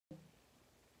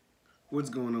What's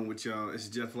going on with y'all? It's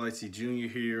Jeff Lightsy Jr.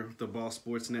 here, the Ball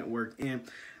Sports Network, and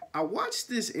I watched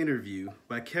this interview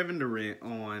by Kevin Durant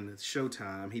on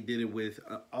Showtime. He did it with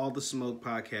All the Smoke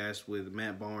podcast with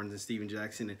Matt Barnes and Steven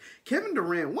Jackson. And Kevin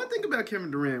Durant, one thing about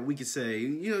Kevin Durant, we could say,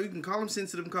 you can call him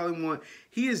sensitive, call him what.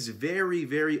 He is very,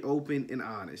 very open and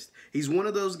honest. He's one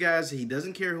of those guys, he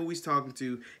doesn't care who he's talking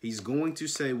to. He's going to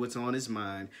say what's on his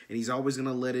mind, and he's always going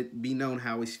to let it be known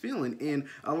how he's feeling. And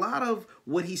a lot of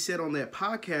what he said on that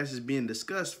podcast is being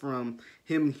discussed from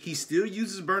him. He still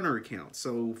uses burner accounts.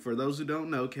 So for those who don't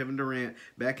know, Kevin Durant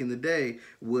back in the day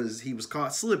was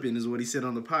caught slipping is what he said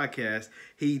on the podcast.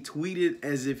 He tweeted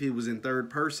as if he was in third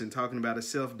person talking about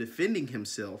himself defending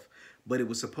himself, but it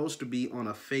was supposed to be on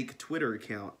a fake Twitter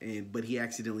account, but he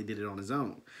accidentally did it on his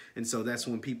own. And so that's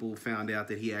when people found out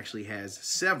that he actually has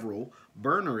several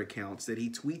burner accounts that he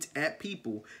tweets at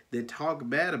people that talk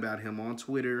bad about him on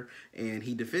Twitter, and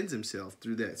he defends himself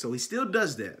through that. So he still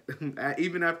does that,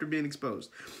 even after being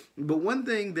exposed. But one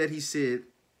thing that he said,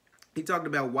 he talked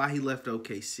about why he left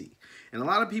OKC. And a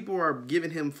lot of people are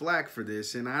giving him flack for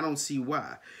this, and I don't see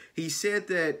why. He said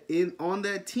that on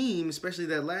that team, especially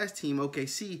that last team,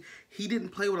 OKC, he didn't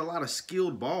play with a lot of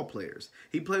skilled ball players.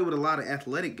 He played with a lot of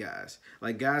athletic guys,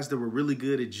 like guys that were really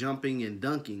good at jumping and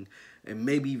dunking and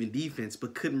maybe even defense,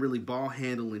 but couldn't really ball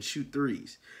handle and shoot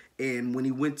threes. And when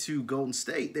he went to Golden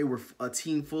State, they were a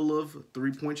team full of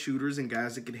three-point shooters and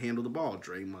guys that could handle the ball.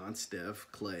 Draymond, Steph,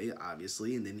 Clay,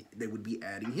 obviously, and then they would be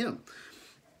adding him.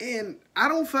 And I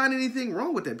don't find anything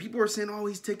wrong with that. People are saying, oh,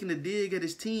 he's taking a dig at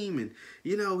his team and,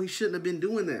 he shouldn't have been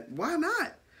doing that. Why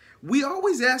not? We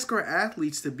always ask our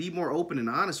athletes to be more open and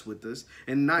honest with us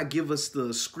and not give us the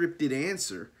scripted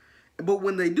answer. But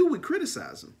when they do, we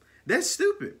criticize them. That's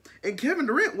stupid. And Kevin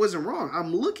Durant wasn't wrong.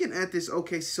 I'm looking at this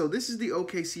OKC. So this is the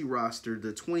OKC roster,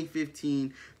 the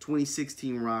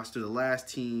 2015-2016 roster, the last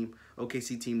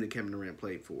OKC team that Kevin Durant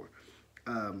played for.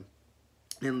 And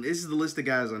this is the list of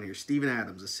guys on here. Steven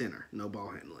Adams, a center, no ball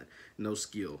handling, no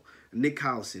skill. Nick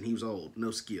Collison, he was old, no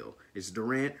skill. It's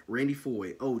Durant, Randy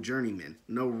Foye, journeyman,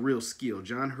 no real skill.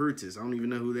 John Hurtis, I don't even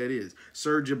know who that is.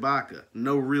 Serge Ibaka,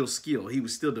 no real skill. He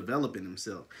was still developing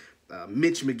himself.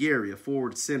 Mitch McGary, a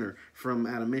forward center from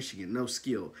out of Michigan, no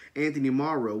skill. Anthony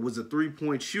Morrow was a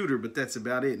three-point shooter, but that's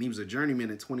about it. And he was a journeyman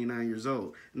at 29 years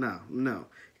old. No.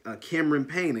 Cameron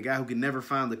Payne, a guy who could never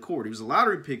find the court. He was a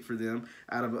lottery pick for them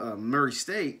out of Murray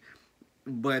State,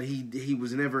 but he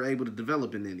was never able to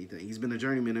develop in anything. He's been a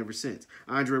journeyman ever since.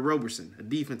 Andre Roberson, a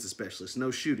defensive specialist,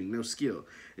 no shooting, no skill.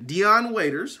 Dion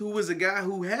Waiters, who was a guy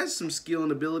who has some skill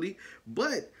and ability,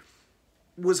 but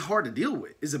was hard to deal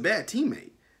with, is a bad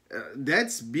teammate.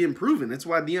 That's being proven. That's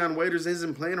why Dion Waiters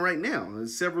isn't playing right now.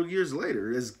 Several years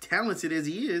later, as talented as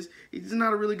he is, he's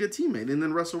not a really good teammate. And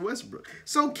then Russell Westbrook.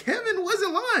 So Kevin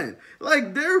wasn't lying.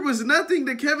 Like, there was nothing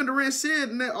that Kevin Durant said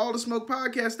in that All the Smoke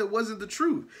podcast that wasn't the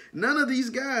truth. None of these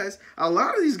guys, a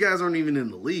lot of these guys aren't even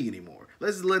in the league anymore.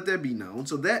 Let's let that be known.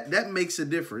 So that makes a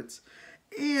difference.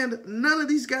 And none of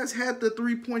these guys had the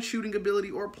three-point shooting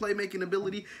ability or playmaking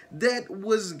ability that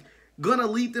was gonna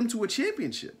lead them to a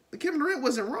championship. Kevin Durant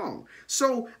wasn't wrong.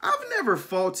 So I've never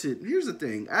faulted. Here's the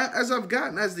thing. As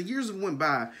the years went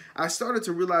by, I started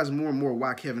to realize more and more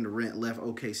why Kevin Durant left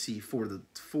OKC for the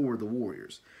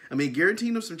Warriors. I mean,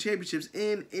 guaranteeing them some championships,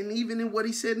 and even in what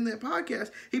he said in that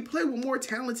podcast, he played with more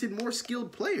talented, more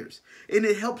skilled players. And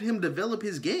it helped him develop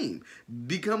his game,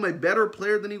 become a better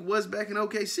player than he was back in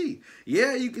OKC.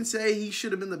 Yeah, you can say he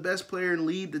should have been the best player and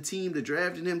lead the team that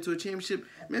drafted him to a championship.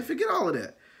 Man, forget all of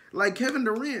that. Like Kevin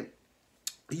Durant,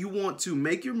 you want to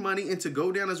make your money and to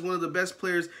go down as one of the best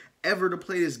players ever to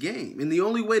play this game. And the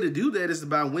only way to do that is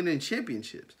by winning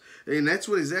championships. And that's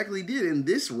what exactly he did. And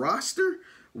this roster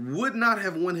would not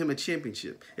have won him a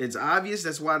championship. It's obvious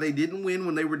that's why they didn't win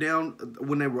when they were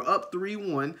up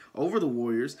 3-1 over the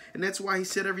Warriors, and that's why he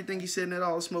said everything he said in that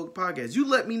All the Smoke podcast. You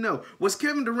let me know, was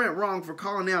Kevin Durant wrong for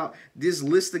calling out this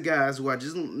list of guys who I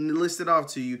just listed off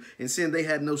to you and saying they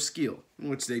had no skill,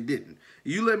 which they didn't?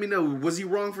 You let me know, was he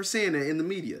wrong for saying that in the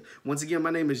media? Once again,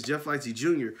 my name is Jeff Lightsy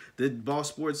Jr., the Ball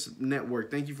Sports Network.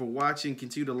 Thank you for watching.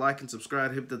 Continue to like and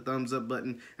subscribe. Hit the thumbs up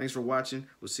button. Thanks for watching.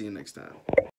 We'll see you next time.